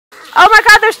Oh my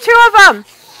god, there's two of them!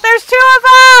 There's two of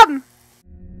them!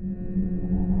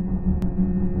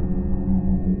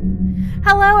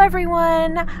 Hello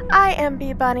everyone, I am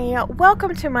Bee Bunny.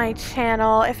 Welcome to my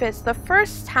channel if it's the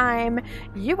first time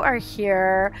you are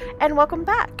here, and welcome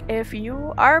back if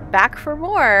you are back for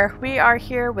more. We are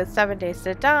here with 7 Days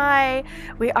to Die.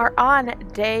 We are on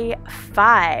day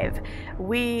 5.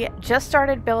 We just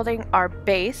started building our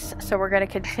base, so we're going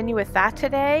to continue with that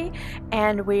today,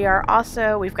 and we've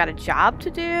got a job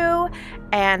to do,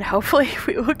 and hopefully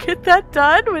we will get that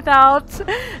done without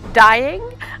dying.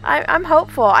 I'm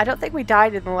hopeful. I don't think we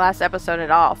died in the last episode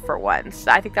at all for once.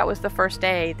 I think that was the first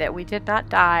day that we did not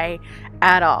die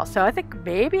at all. So I think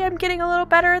maybe I'm getting a little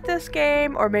better at this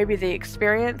game, or maybe the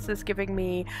experience is giving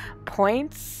me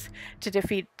points to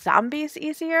defeat zombies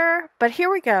easier. But here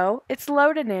we go. It's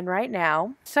loading in right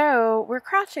now. So we're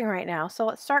crouching right now. So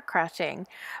let's start crouching.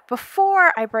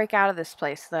 Before I break out of this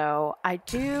place though, I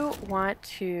do want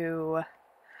to...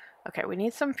 Okay, we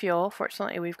need some fuel.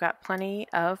 Fortunately, we've got plenty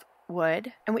of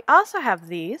wood, and we also have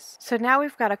these. So now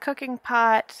we've got a cooking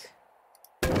pot.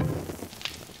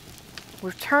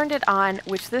 We've turned it on,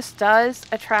 which this does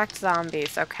attract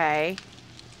zombies. Okay,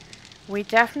 we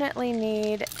definitely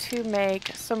need to make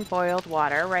some boiled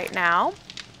water right now.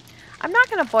 I'm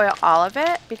not going to boil all of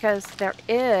it because there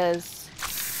is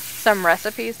some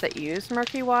recipes that use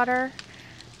murky water,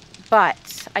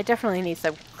 but I definitely need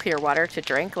some clear water to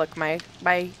drink. Look, my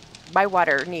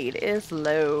water need is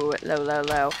low.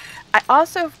 I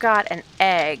also have got an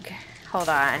egg. Hold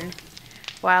on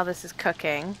while this is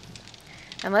cooking.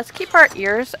 And let's keep our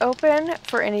ears open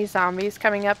for any zombies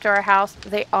coming up to our house.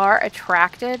 They are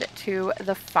attracted to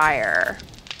the fire.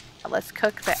 Let's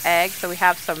cook the egg so we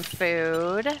have some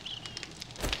food.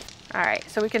 Alright,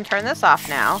 so we can turn this off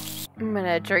now. I'm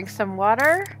gonna drink some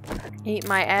water, eat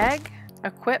my egg,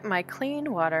 equip my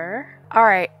clean water.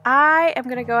 Alright, I am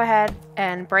gonna go ahead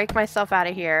and break myself out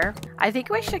of here. I think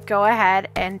we should go ahead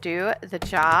and do the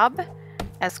job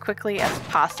as quickly as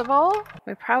possible.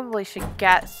 We probably should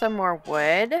get some more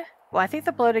wood. Well, I think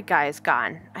the bloated guy is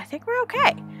gone. I think we're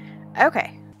okay.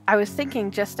 Okay, I was thinking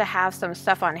just to have some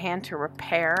stuff on hand to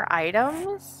repair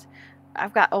items.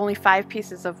 I've got only 5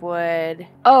 pieces of wood.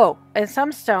 Oh, and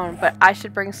some stone, but I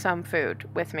should bring some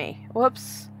food with me.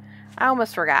 Whoops, I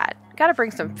almost forgot. Gotta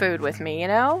bring some food with me, you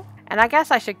know? And I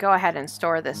guess I should go ahead and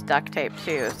store this duct tape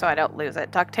too, so I don't lose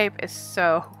it. Duct tape is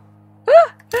so...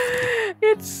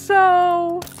 it's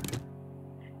so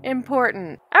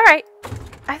important. Alright,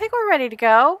 I think we're ready to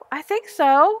go. I think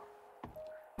so.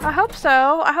 I hope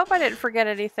so. I hope I didn't forget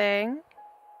anything.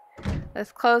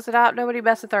 Let's close it out. Nobody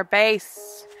mess with our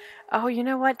base. Oh, you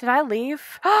know what? Did I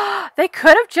leave? They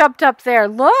could have jumped up there.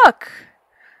 Look!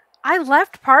 I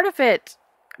left part of it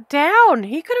down.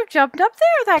 He could have jumped up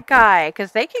there, that guy,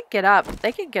 because they can get up.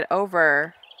 They can get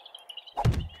over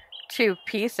 2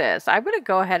 pieces. I'm gonna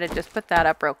go ahead and just put that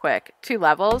up real quick. 2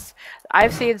 levels.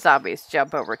 I've seen zombies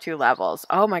jump over 2 levels.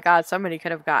 Oh my god, somebody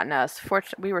could have gotten us.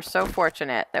 We were so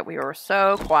fortunate that we were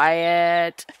so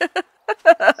quiet.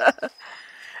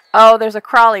 Oh, there's a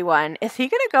crawly one. Is he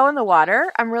gonna go in the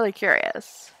water? I'm really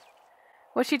curious.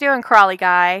 What you doing, crawly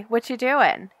guy? What you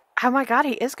doing? Oh my god,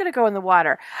 he is going to go in the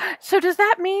water. So does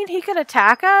that mean he could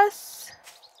attack us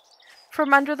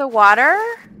from under the water?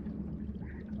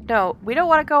 No, we don't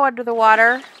want to go under the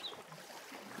water.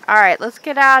 Alright, let's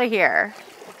get out of here.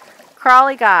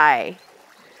 Crawly guy.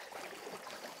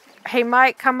 He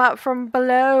might come up from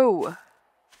below.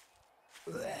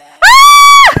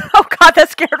 Ah! Oh god,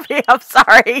 that scared me. I'm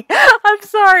sorry. I'm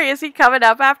sorry. Is he coming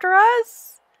up after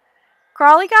us?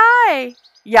 Crawly guy.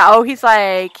 Yeah, oh, he's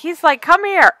like, come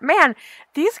here. Man,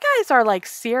 these guys are, like,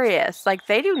 serious. Like,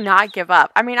 they do not give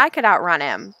up. I mean, I could outrun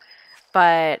him,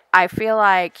 but I feel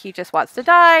like he just wants to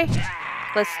die.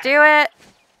 Let's do it.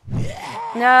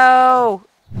 No.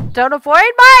 Don't avoid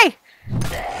me!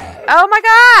 Oh, my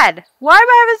God. Why am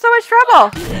I having so much trouble?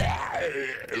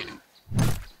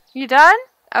 You done?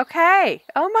 Okay.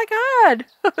 Oh, my God.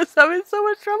 I was having so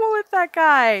much trouble with that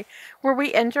guy. Were we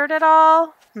injured at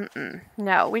all?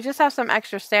 No, we just have some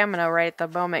extra stamina right at the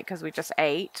moment because we just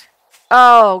ate.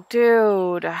 Oh,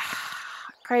 dude.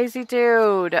 Crazy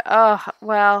dude. Oh,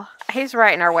 well, he's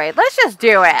right in our way. Let's just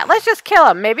do it. Let's just kill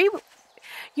him. Maybe,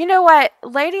 you know what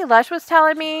Lady Lush was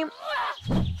telling me?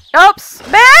 Oops.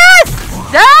 Miss!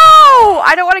 No!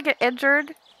 I don't want to get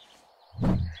injured.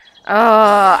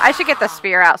 Oh, I should get the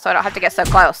spear out so I don't have to get so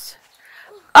close.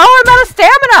 Oh, I'm out of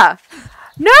stamina.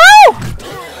 No!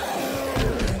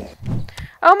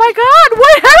 Oh my god,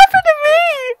 what happened to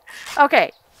me?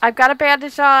 Okay, I've got a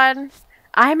bandage on.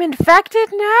 I'm infected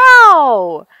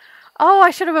now. Oh,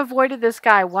 I should have avoided this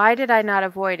guy. Why did I not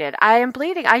avoid it? I am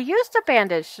bleeding. I used a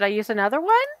bandage. Should I use another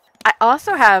one? I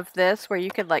also have this where you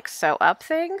could like sew up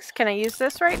things. Can I use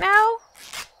this right now?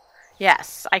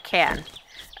 Yes, I can.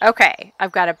 Okay,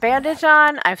 I've got a bandage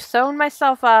on. I've sewn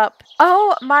myself up.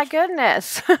 Oh my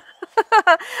goodness.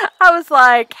 I was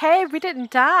like, hey, we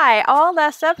didn't die all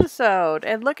last episode.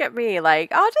 And look at me,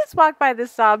 like, I'll just walk by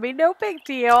this zombie. No big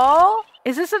deal.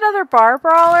 Is this another bar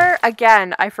brawler?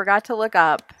 Again, I forgot to look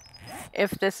up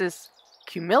if this is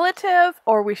cumulative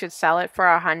or we should sell it for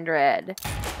 100.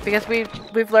 Because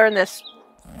we've learned this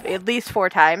at least 4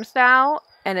 times now.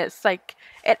 And it's like,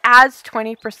 it adds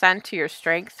 20% to your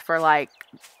strength for like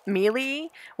melee,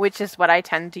 which is what I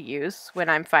tend to use when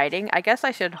I'm fighting. I guess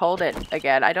I should hold it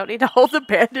again. I don't need to hold the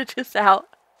bandages out.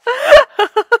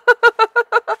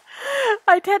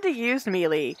 I tend to use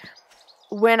melee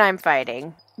when I'm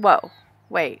fighting. Whoa,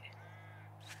 wait.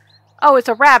 Oh, it's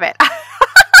a rabbit.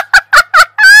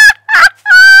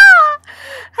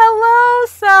 Hello,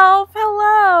 self.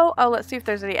 Hello. Oh, let's see if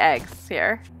there's any eggs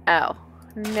here. Oh,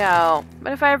 no.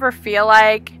 But if I ever feel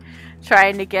like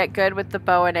trying to get good with the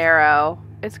bow and arrow,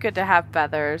 it's good to have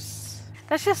feathers.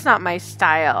 That's just not my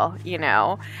style, you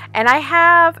know. And I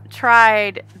have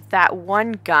tried that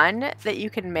one gun that you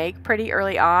can make pretty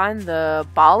early on, the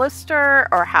ballister,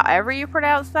 or however you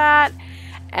pronounce that.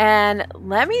 And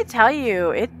let me tell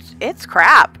you, it's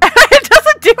crap. It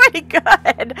doesn't do any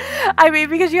good. I mean,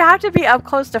 because you have to be up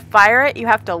close to fire it. You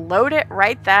have to load it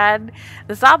right then.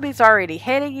 The zombie's already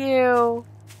hitting you.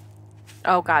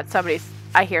 Oh god,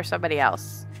 I hear somebody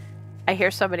else. I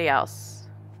hear somebody else.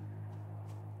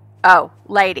 Oh,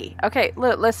 lady. Okay,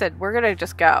 listen, we're gonna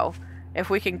just go. If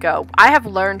we can go. I have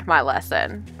learned my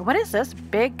lesson. What is this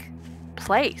big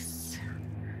place?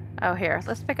 Oh, here.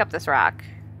 Let's pick up this rock.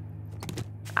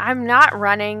 I'm not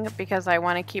running because I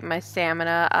want to keep my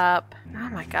stamina up. Oh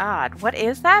my god. What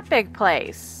is that big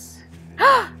place?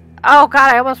 Oh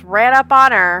god, I almost ran up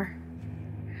on her.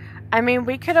 I mean,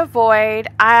 we could avoid...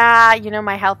 you know,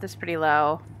 my health is pretty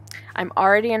low. I'm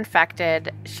already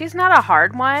infected. She's not a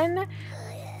hard one.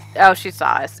 Oh, she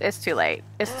saw us. It's too late.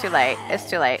 It's too late. It's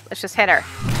too late. Let's just hit her.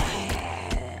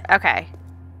 Okay.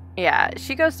 Yeah,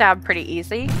 she goes down pretty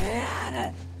easy.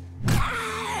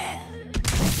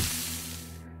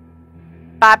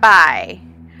 Bye-bye.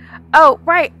 Oh,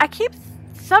 right.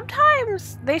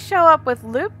 Sometimes they show up with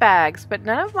loot bags, but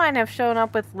none of mine have shown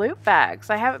up with loot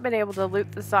bags. I haven't been able to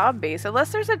loot the zombies,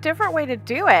 unless there's a different way to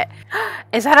do it.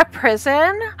 Is that a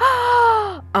prison?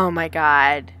 Oh my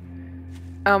god.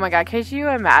 Oh my god, could you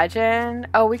imagine?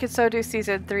 Oh, we could so do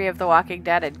season 3 of The Walking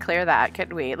Dead and clear that,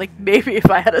 couldn't we? Like, maybe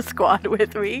if I had a squad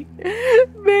with me.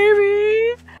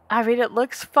 Maybe. I mean, it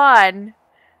looks fun.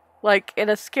 Like, in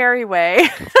a scary way.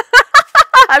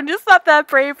 I'm just not that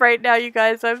brave right now, you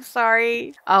guys. I'm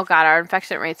sorry. Oh god, our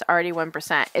infection rate's already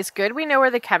 1%. It's good we know where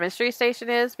the chemistry station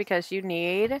is, because you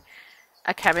need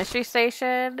a chemistry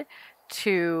station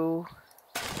to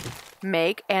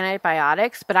make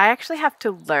antibiotics, but I actually have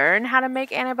to learn how to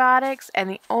make antibiotics, and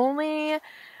the only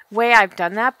way I've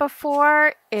done that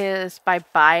before is by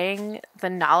buying the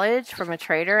knowledge from a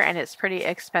trader, and it's pretty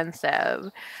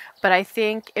expensive. But I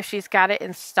think if she's got it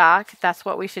in stock, that's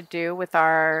what we should do with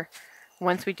our...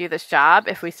 once we do this job,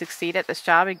 if we succeed at this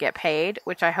job and get paid,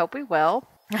 which I hope we will.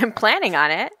 I'm planning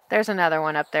on it. There's another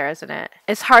one up there, isn't it?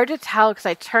 It's hard to tell because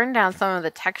I turned down some of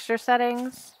the texture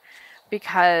settings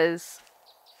because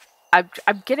I'm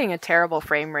getting a terrible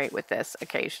frame rate with this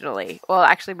occasionally. Well,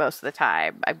 actually most of the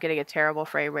time, I'm getting a terrible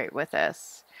frame rate with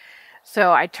this.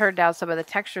 So I turned down some of the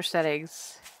texture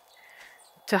settings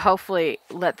to hopefully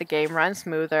let the game run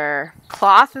smoother.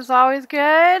 Cloth is always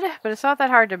good, but it's not that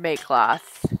hard to make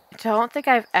cloth. I don't think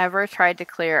I've ever tried to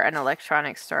clear an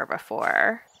electronics store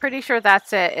before. Pretty sure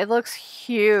that's it. It looks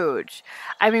huge.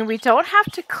 I mean, we don't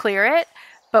have to clear it,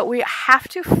 but we have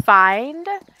to find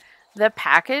the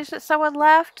package that someone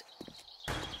left.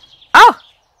 Oh!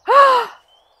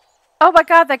 Oh my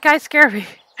god, that guy scared me.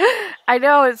 I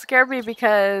know, it scared me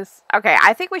because... okay,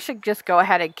 I think we should just go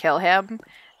ahead and kill him.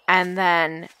 And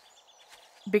then...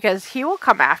 because he will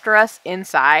come after us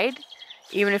inside,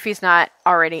 even if he's not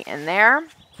already in there.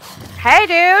 Hey,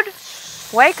 dude!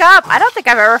 Wake up! I don't think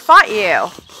I've ever fought you.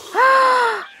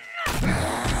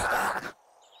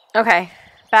 Okay.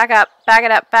 Back up. Back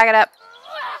it up. Back it up.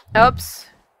 Oops.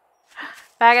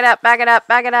 Back it up. Back it up.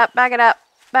 Back it up. Back it up.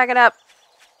 Back it up.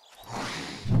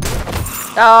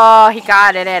 Oh, he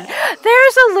got it in.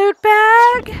 There's a loot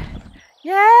bag!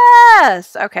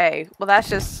 Yes! Okay. Well, that's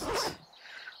just...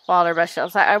 Walter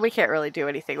shells. We can't really do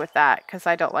anything with that because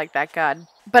I don't like that gun.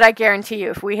 But I guarantee you,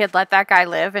 if we had let that guy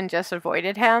live and just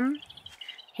avoided him,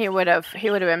 he would have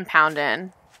been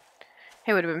pounding.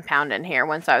 It would have been pounding here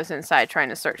once I was inside trying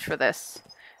to search for this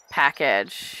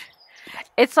package.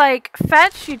 It's like,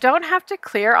 fetch, you don't have to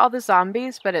clear all the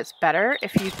zombies, but it's better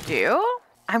if you do.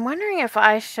 I'm wondering if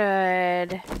I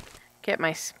should get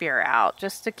my spear out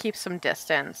just to keep some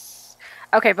distance.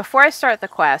 Okay, before I start the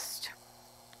quest,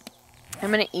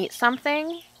 I'm going to eat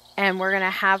something and we're going to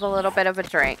have a little bit of a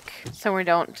drink so we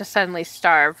don't just suddenly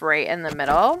starve right in the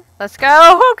middle. Let's go.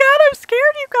 Oh God, I'm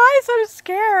scared, you guys. I'm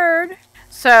scared.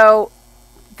 So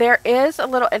there is a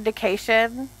little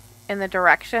indication in the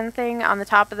direction thing on the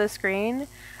top of the screen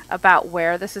about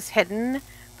where this is hidden,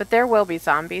 but there will be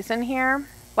zombies in here.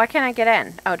 Why can't I get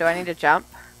in? Oh, do I need to jump?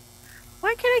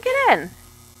 Why can't I get in?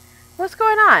 What's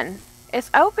going on? It's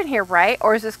open here, right?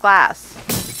 Or is this glass?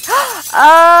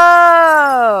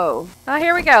 Oh! Oh,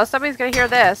 here we go. Somebody's gonna hear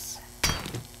this.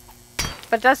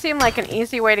 But it does seem like an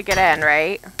easy way to get in,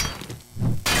 right?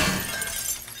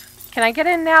 Can I get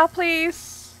in now,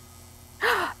 please?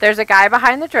 There's a guy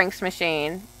behind the drinks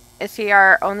machine. Is he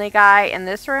our only guy in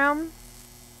this room?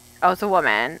 Oh, it's a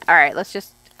woman. Alright, let's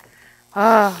just...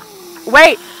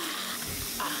 Wait!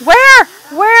 Where?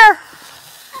 Where?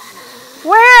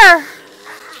 Where?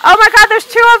 Oh my God, there's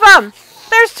two of them!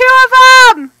 There's two of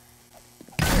them!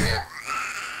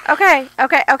 Okay,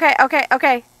 okay, okay, okay,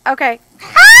 okay, okay.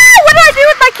 Ah! What do I do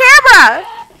with my camera?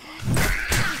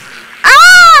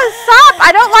 Ah! Stop!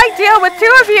 I don't like dealing with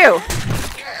two of you!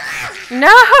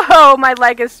 No! My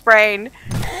leg is sprained.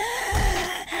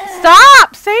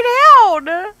 Stop! Stay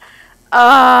down!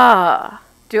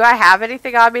 Do I have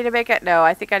anything on me to make it? No,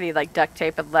 I think I need like duct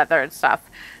tape and leather and stuff.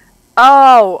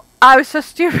 Oh, I was so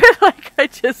stupid. Like, I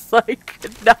just like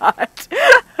could not.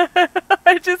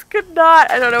 I just could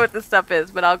not. I don't know what this stuff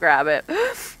is, but I'll grab it.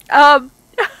 I don't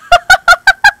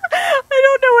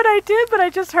know what I did, but I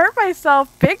just hurt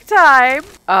myself big time.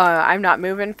 I'm not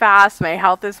moving fast. My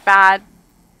health is bad.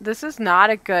 This is not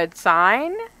a good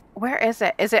sign. Where is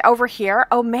it? Is it over here?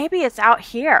 Oh, maybe it's out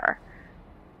here.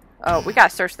 Oh, we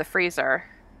gotta search the freezer.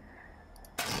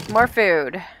 More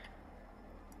food.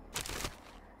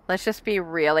 Let's just be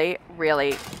really,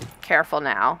 really careful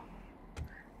now.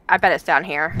 I bet it's down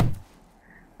here.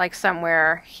 Like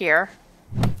somewhere here.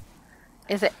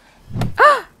 Is it?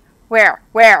 Where?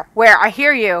 Where? Where? I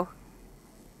hear you.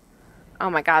 Oh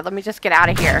my God, let me just get out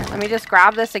of here. Let me just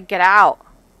grab this and get out.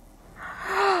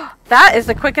 That is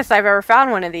the quickest I've ever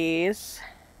found one of these.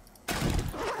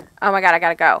 Oh my God, I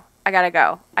gotta go. I gotta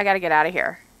go. I gotta get out of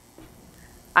here.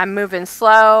 I'm moving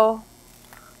slow.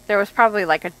 There was probably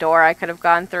like a door I could have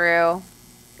gone through.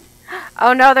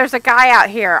 Oh no, there's a guy out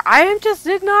here. I am just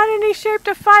not in any shape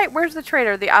to fight. Where's the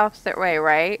trader? The opposite way,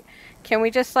 right? Can we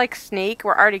just like sneak?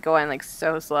 We're already going like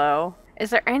so slow. Is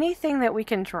there anything that we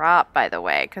can drop, by the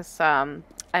way? Because I'm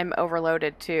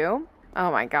overloaded too. Oh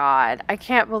my God. I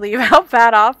can't believe how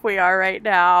bad off we are right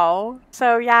now.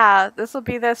 So yeah, this will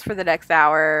be this for the next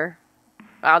hour.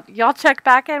 Y'all check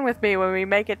back in with me when we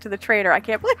make it to the trader. I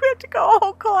can't believe we have to go a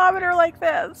whole kilometer like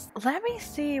this. Let me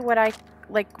see what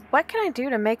what can I do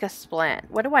to make a splint?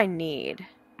 What do I need?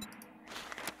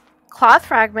 Cloth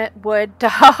fragment, wood,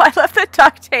 oh, I left the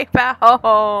duct tape at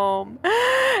home.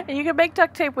 And you can make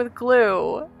duct tape with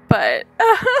glue, but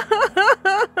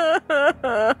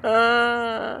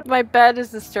my bed is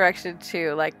this direction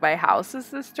too. Like my house is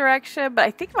this direction, but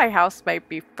I think my house might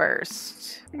be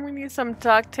first. We need some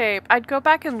duct tape. I'd go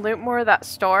back and loot more of that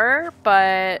store,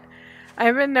 but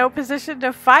I'm in no position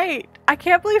to fight. I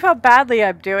can't believe how badly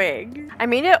I'm doing. I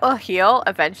mean, it will heal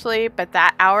eventually, but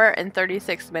that hour and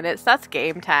 36 minutes, that's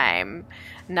game time.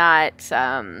 Not,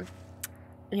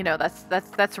 you know,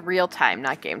 that's real time,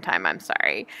 not game time. I'm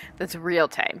sorry. That's real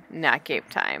time, not game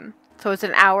time. So it's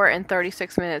an hour and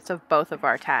 36 minutes of both of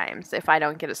our times if I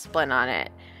don't get a splint on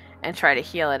it and try to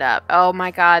heal it up. Oh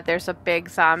my God, there's a big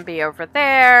zombie over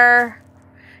there.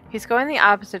 He's going the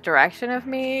opposite direction of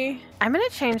me. I'm going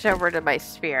to change over to my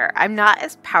spear. I'm not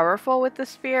as powerful with the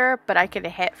spear, but I can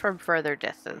hit from further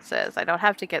distances. I don't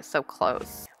have to get so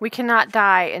close. We cannot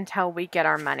die until we get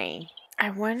our money.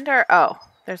 I wonder... Oh,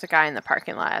 there's a guy in the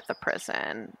parking lot at the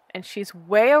prison. And she's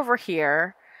way over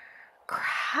here.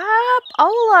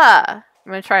 Crap-ola! I'm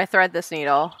going to try to thread this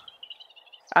needle.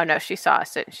 Oh no, she saw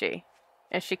us, didn't she?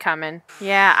 Is she coming?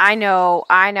 Yeah, I know.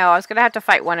 I know. I was going to have to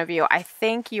fight one of you. I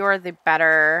think you're the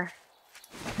better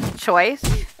choice.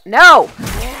 No!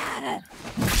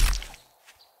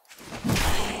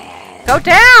 Go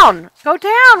down! Go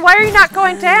down! Why are you not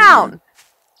going down?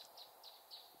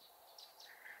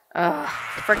 Ugh,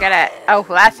 forget it. Oh,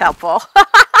 that's helpful.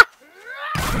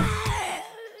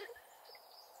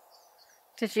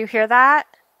 Did you hear that?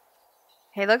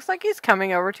 He looks like he's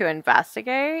coming over to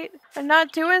investigate. I'm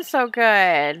not doing so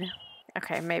good.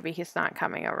 Okay, maybe he's not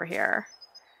coming over here.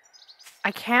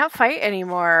 I can't fight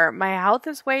anymore. My health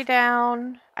is way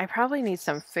down. I probably need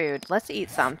some food. Let's eat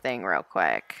something real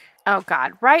quick. Oh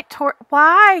god, right toward—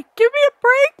 why? Give me a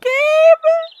break, game!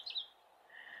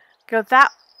 Go,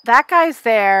 that guy's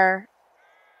there.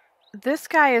 This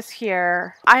guy is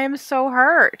here. I am so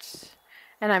hurt.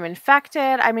 And I'm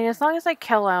infected. I mean, as long as I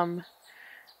kill him.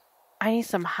 I need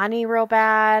some honey real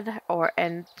bad.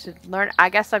 And to learn, I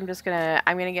guess I'm gonna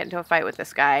get into a fight with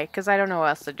this guy. Because I don't know what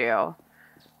else to do.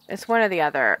 It's one or the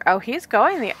other. Oh, he's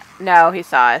going no, he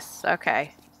saw us.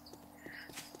 Okay.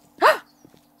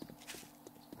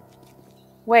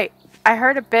 Wait, I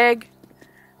heard a big...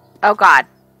 Oh god.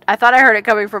 I thought I heard it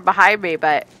coming from behind me,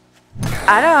 but...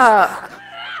 I don't...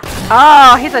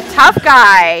 Oh, he's a tough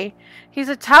guy. He's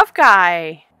a tough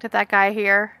guy. Did that guy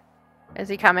hear? Is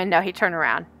he coming? No, he turned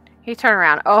around. He turned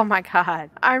around. Oh my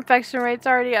god. Our infection rate's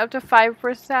already up to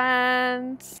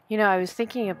 5%. You know, I was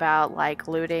thinking about, like,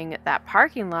 looting that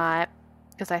parking lot.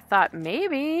 Because I thought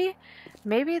maybe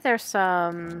there's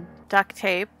some duct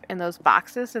tape in those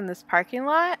boxes in this parking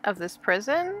lot of this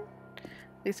prison.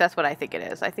 At least that's what I think it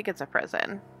is. I think it's a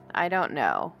prison. I don't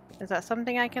know. Is that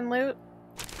something I can loot?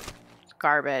 It's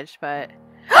garbage, but...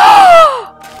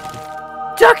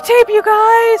 Duct tape, you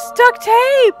guys! Duct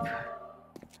tape!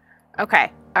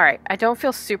 Okay, alright. I don't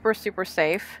feel super, super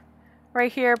safe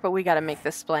right here, but we gotta make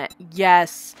this splint.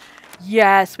 Yes!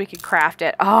 Yes, we can craft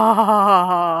it.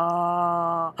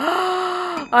 Oh!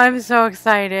 I'm so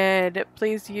excited.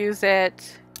 Please use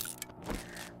it.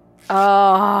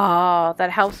 Oh,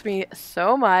 that helps me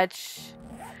so much.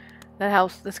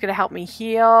 That's gonna help me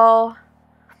heal.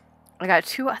 I got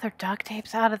 2 other duct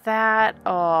tapes out of that.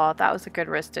 Oh, that was a good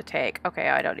risk to take. Okay,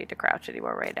 I don't need to crouch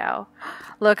anymore right now.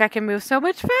 Look, I can move so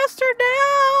much faster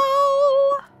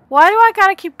now. Why do I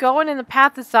gotta keep going in the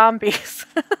path of zombies?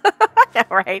 Yeah,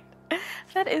 right.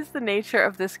 That is the nature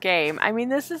of this game. I mean,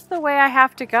 this is the way I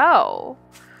have to go.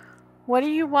 What do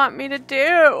you want me to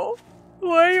do?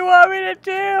 What do you want me to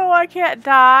do? I can't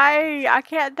die. I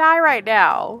can't die right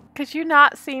now. Could you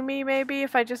not see me maybe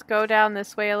if I just go down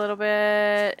this way a little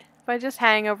bit? If I just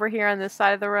hang over here on this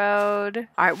side of the road.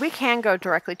 Alright, we can go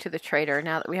directly to the trader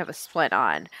now that we have a splint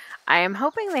on. I am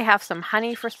hoping they have some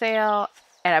honey for sale.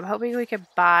 And I'm hoping we can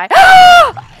buy...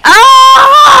 Ah!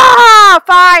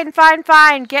 Fine, fine,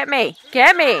 fine. Get me.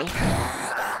 Get me.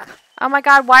 Oh my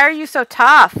god, why are you so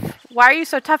tough? Why are you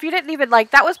so tough? You didn't even, like...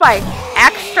 That was my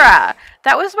extra.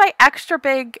 That was my extra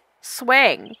big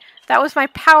swing. That was my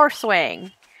power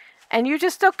swing. And you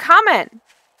just still coming.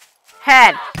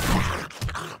 Head.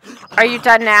 Are you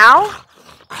done now?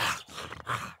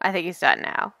 I think he's done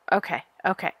now. Okay,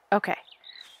 okay, okay,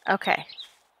 okay.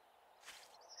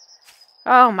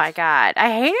 Oh my god.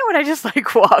 I hate it when I just,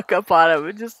 like, walk up on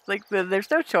him. Just, like, there's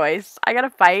no choice. I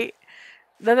gotta fight.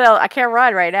 I can't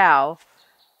run right now.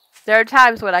 There are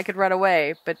times when I could run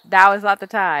away, but now is not the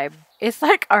time. It's,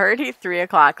 like, already 3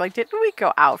 o'clock. Like, didn't we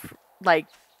go out, like,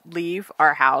 leave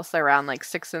our house around, like,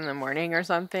 6 in the morning or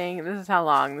something? This is how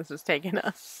long this has taken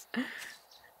us.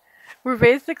 We're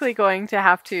basically going to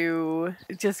have to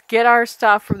just get our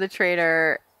stuff from the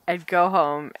trader and go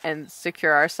home and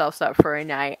secure ourselves up for a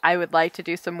night. I would like to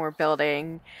do some more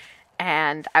building,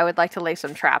 and I would like to lay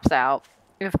some traps out,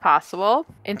 if possible.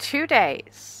 In 2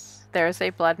 days, there's a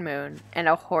blood moon, and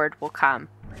a horde will come,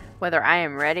 whether I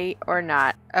am ready or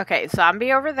not. Okay,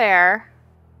 zombie over there.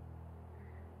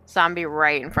 Zombie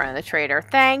right in front of the trader.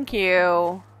 Thank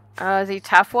you. Oh, is he a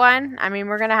tough one? I mean,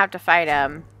 we're gonna have to fight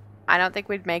him. I don't think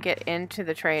we'd make it into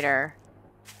the trader.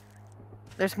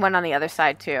 There's one on the other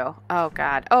side, too. Oh,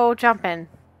 God. Oh, jumping.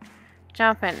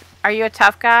 Jumping. Are you a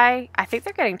tough guy? I think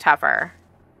they're getting tougher.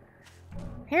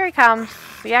 Here he comes.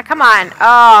 Yeah, come on.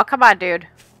 Oh, come on, dude.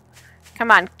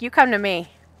 Come on. You come to me.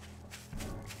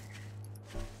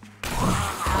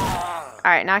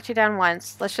 Alright, knocked you down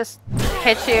once. Let's just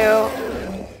hit you.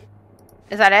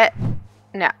 Is that it?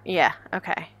 No. Yeah.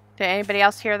 Okay. Did anybody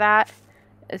else hear that?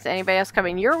 Is anybody else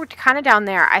coming? You're kind of down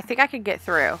there. I think I could get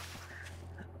through.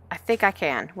 I think I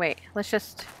can. Wait, let's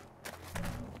just...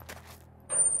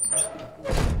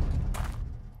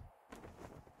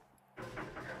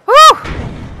 Woo!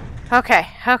 Okay,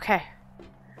 okay.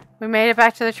 We made it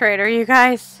back to the trader, you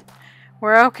guys.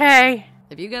 We're okay.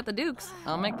 If you got the dukes,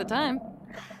 I'll make the time.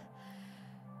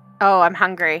 Oh, I'm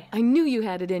hungry. I knew you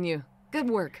had it in you. Good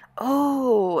work.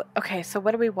 Oh, okay, so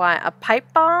what do we want? A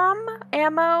pipe bomb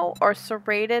ammo or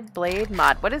serrated blade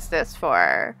mod? What is this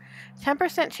for?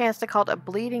 10% chance to cause a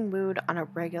bleeding wound on a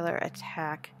regular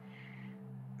attack.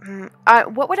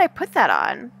 What would I put that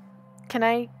on? Can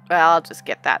I? Well, I'll just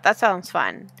get that. That sounds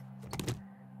fun.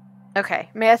 Okay,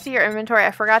 may I see your inventory?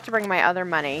 I forgot to bring my other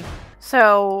money.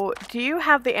 So, do you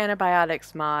have the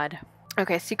antibiotics mod?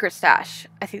 Okay, secret stash.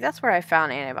 I think that's where I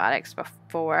found antibiotics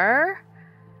before.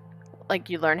 Like,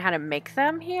 you learn how to make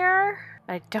them here?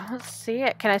 I don't see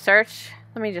it. Can I search?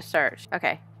 Let me just search.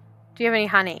 Okay. Do you have any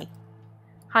honey?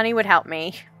 Honey would help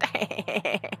me.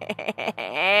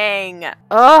 Dang.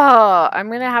 Oh,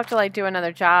 I'm gonna have to, like, do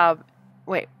another job.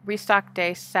 Wait, restock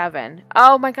day 7.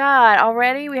 Oh my god,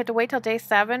 already? We had to wait till day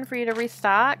 7 for you to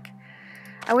restock?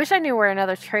 I wish I knew where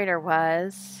another trader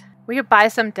was. We could buy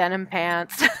some denim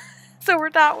pants. So we're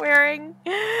not wearing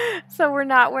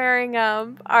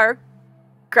our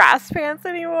grass pants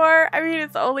anymore. I mean,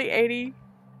 it's only 80.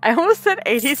 I almost said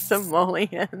 80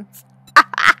 simoleons.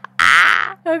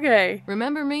 Okay.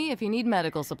 Remember me if you need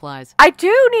medical supplies. I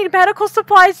do need medical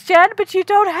supplies, Jen, but you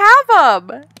don't have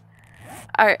them.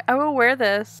 Alright, I will wear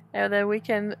this. And then we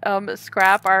can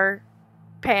scrap our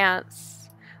pants.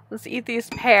 Let's eat these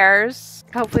pears.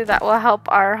 Hopefully that will help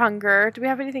our hunger. Do we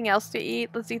have anything else to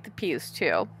eat? Let's eat the peas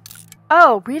too.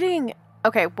 Oh, reading.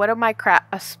 Okay, what am I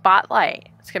a spotlight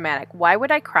schematic. Why would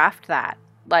I craft that?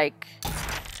 Like,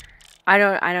 I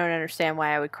don't understand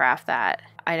why I would craft that.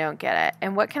 I don't get it.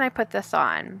 And what can I put this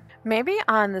on? Maybe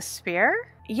on the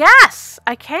spear? Yes,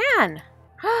 I can.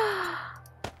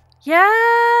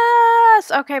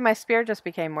 Yes. Okay, my spear just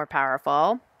became more powerful.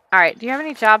 All right, do you have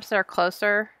any jobs that are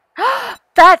closer?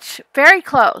 Fetch! Very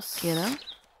close. You know,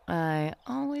 I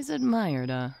always admired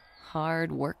a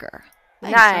hard worker.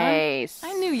 Thanks, nice. son.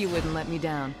 I knew you wouldn't let me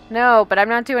down. No, but I'm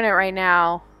not doing it right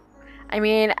now. I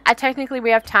mean, technically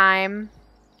we have time,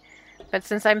 but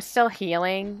since I'm still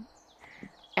healing,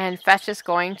 and Fetch is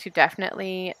going to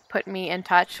definitely put me in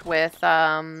touch with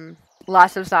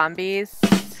lots of zombies.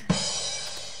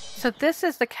 So this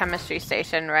is the chemistry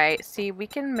station, right? See, we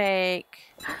can make...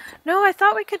 No, I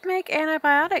thought we could make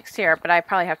antibiotics here, but I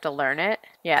probably have to learn it.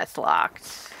 Yeah, it's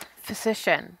locked.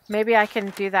 Physician. Maybe I can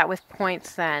do that with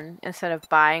points then, instead of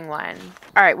buying one.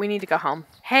 Alright, we need to go home.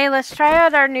 Hey, let's try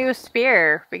out our new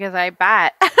spear, because I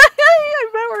bet... I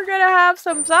bet we're gonna have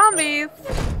some zombies.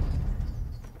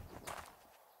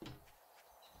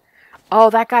 Oh,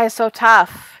 that guy is so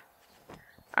tough.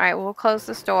 Alright, we'll close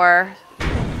this door.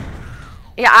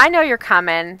 Yeah, I know you're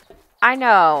coming. I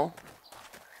know.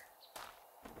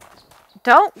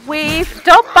 Don't weave.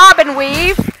 Don't bob and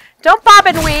weave. Don't bob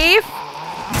and weave.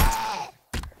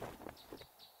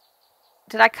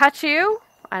 Did I cut you?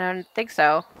 I don't think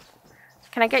so.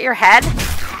 Can I get your head?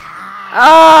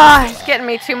 Oh, he's getting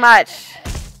me too much.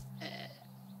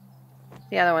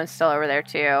 The other one's still over there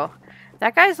too.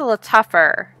 That guy's a little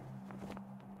tougher.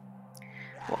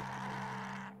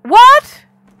 What?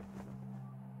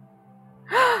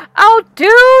 Oh,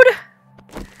 dude!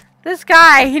 This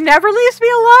guy, he never leaves me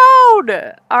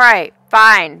alone! Alright,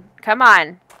 fine. Come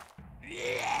on.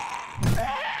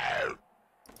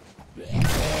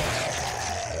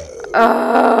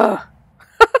 Ugh.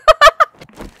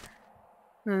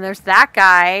 And there's that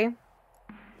guy.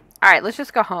 Alright, let's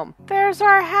just go home. There's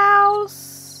our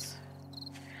house.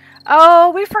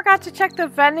 Oh, we forgot to check the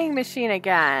vending machine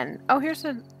again. Oh, here's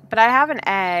a... But I have an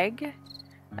egg.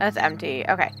 That's empty.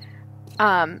 Okay.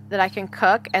 That I can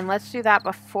cook. And let's do that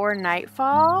before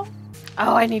nightfall.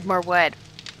 Oh, I need more wood.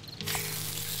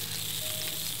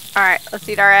 Alright, let's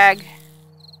eat our egg.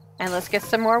 And let's get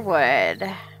some more wood.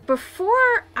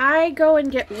 Before I go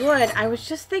and get wood, I was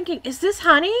just thinking, is this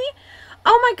honey?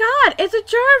 Oh my god, it's a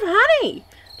jar of honey!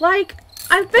 Like,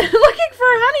 I've been looking for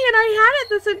honey and I had it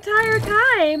this entire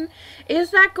time.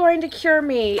 Is that going to cure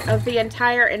me of the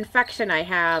entire infection I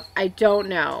have? I don't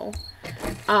know.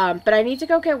 But I need to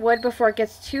go get wood before it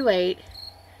gets too late.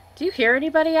 Do you hear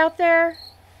anybody out there?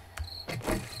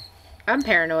 I'm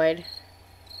paranoid.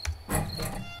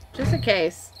 Just in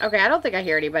case. Okay, I don't think I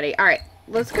hear anybody. Alright,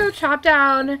 let's go chop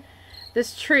down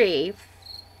this tree.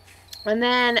 And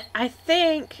then I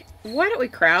think... Why don't we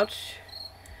crouch?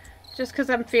 Just because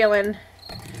I'm feeling...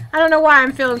 I don't know why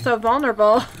I'm feeling so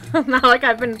vulnerable. Not like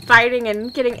I've been fighting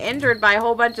and getting injured by a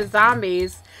whole bunch of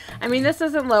zombies. I mean, this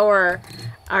doesn't lower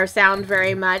our sound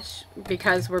very much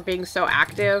because we're being so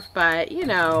active, but, you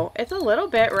know, it's a little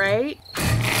bit, right?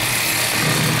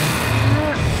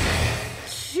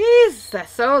 Jeez,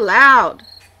 that's so loud.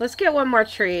 Let's get one more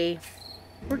tree.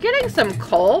 We're getting some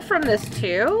coal from this,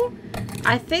 too.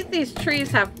 I think these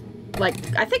trees have, like,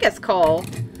 I think it's coal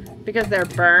because they're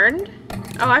burned.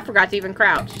 Oh, I forgot to even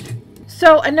crouch.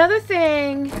 So another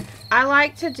thing I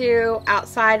like to do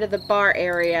outside of the bar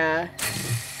area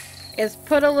is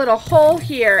put a little hole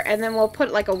here and then we'll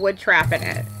put like a wood trap in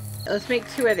it. Let's make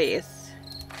 2 of these.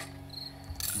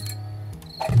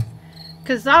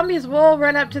 Because zombies will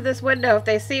run up to this window if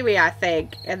they see me, I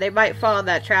think. And they might fall in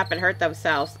that trap and hurt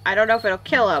themselves. I don't know if it'll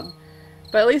kill them,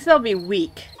 But at least they'll be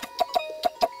weak.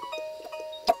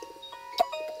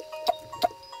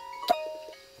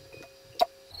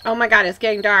 Oh my god, it's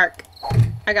getting dark.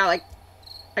 I got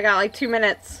like 2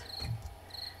 minutes.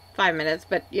 5 minutes,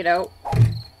 but you know.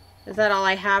 Is that all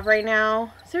I have right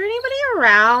now? Is there anybody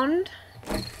around?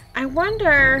 I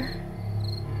wonder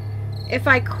if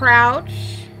I crouch.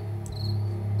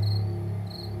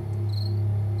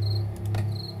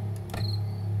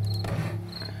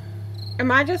 Am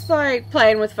I just like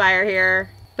playing with fire here?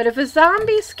 But if a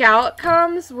zombie scout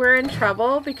comes, we're in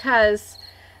trouble because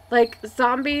like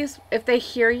zombies, if they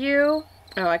hear you.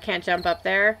 Oh, I can't jump up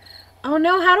there. Oh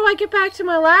no, how do I get back to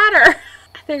my ladder?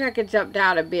 I think I could jump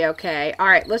down and be okay.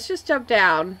 Alright, let's just jump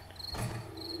down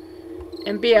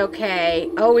and be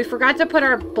okay. Oh, we forgot to put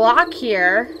our block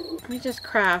here. Let me just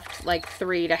craft like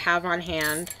 3 to have on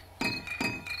hand.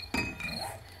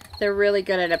 They're really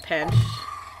good at a pinch.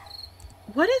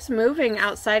 What is moving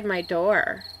outside my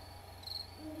door?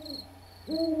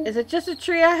 Is it just a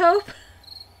tree, I hope?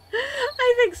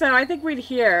 I think so. I think we'd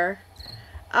hear.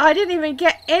 Oh, I didn't even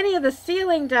get any of the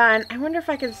ceiling done. I wonder if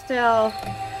I can still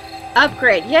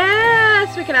upgrade.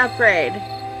 Yes, we can upgrade.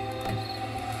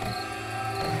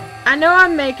 I know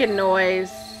I'm making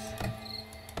noise.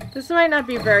 This might not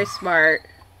be very smart.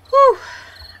 Whew.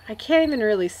 I can't even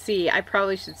really see. I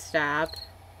probably should stop.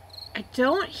 I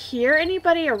don't hear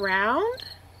anybody around.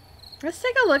 Let's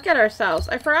take a look at ourselves.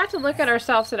 I forgot to look at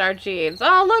ourselves in our jeans.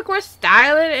 Oh, look, we're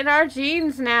styling in our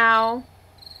jeans now.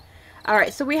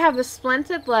 Alright, so we have the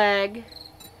splinted leg,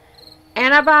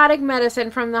 antibiotic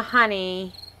medicine from the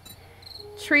honey,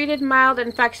 treated mild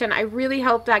infection. I really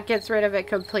hope that gets rid of it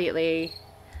completely.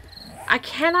 I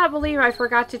cannot believe I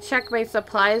forgot to check my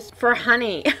supplies for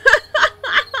honey.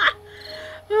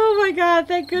 Oh my god,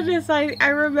 thank goodness I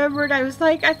remembered. I was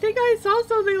like, I think I saw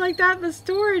something like that in the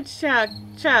storage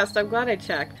chest. I'm glad I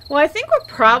checked. Well, I think we're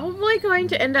probably going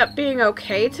to end up being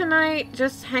okay tonight.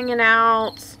 Just hanging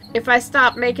out. If I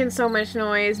stop making so much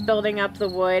noise, building up the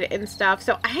wood and stuff.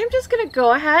 So I am just going to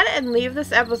go ahead and leave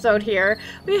this episode here.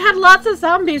 We had lots of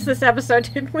zombies this episode,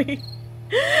 didn't we?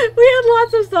 We had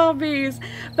lots of zombies.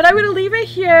 But I'm going to leave it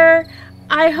here.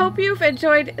 I hope you've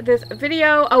enjoyed this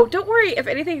video. Oh, don't worry if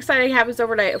anything exciting happens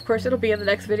overnight. Of course, it'll be in the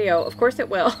next video. Of course it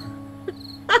will.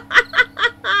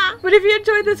 But if you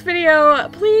enjoyed this video,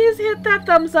 please hit that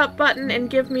thumbs up button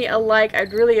and give me a like.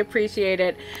 I'd really appreciate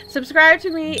it. Subscribe to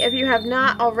me if you have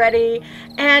not already.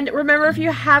 And remember, if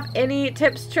you have any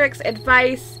tips, tricks,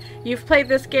 advice, you've played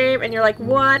this game and you're like,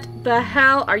 what the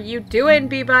hell are you doing,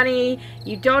 Bee Bunny?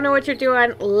 You don't know what you're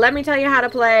doing. Let me tell you how to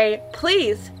play.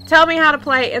 Please tell me how to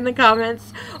play in the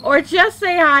comments. Or just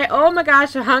say hi. Oh my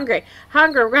gosh, I'm hungry. We're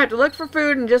going to have to look for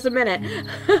food in just a minute.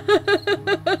 But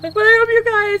I hope you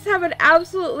guys have an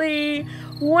absolutely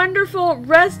wonderful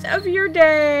rest of your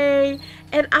day.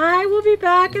 And I will be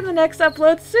back in the next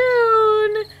upload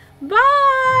soon.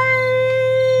 Bye!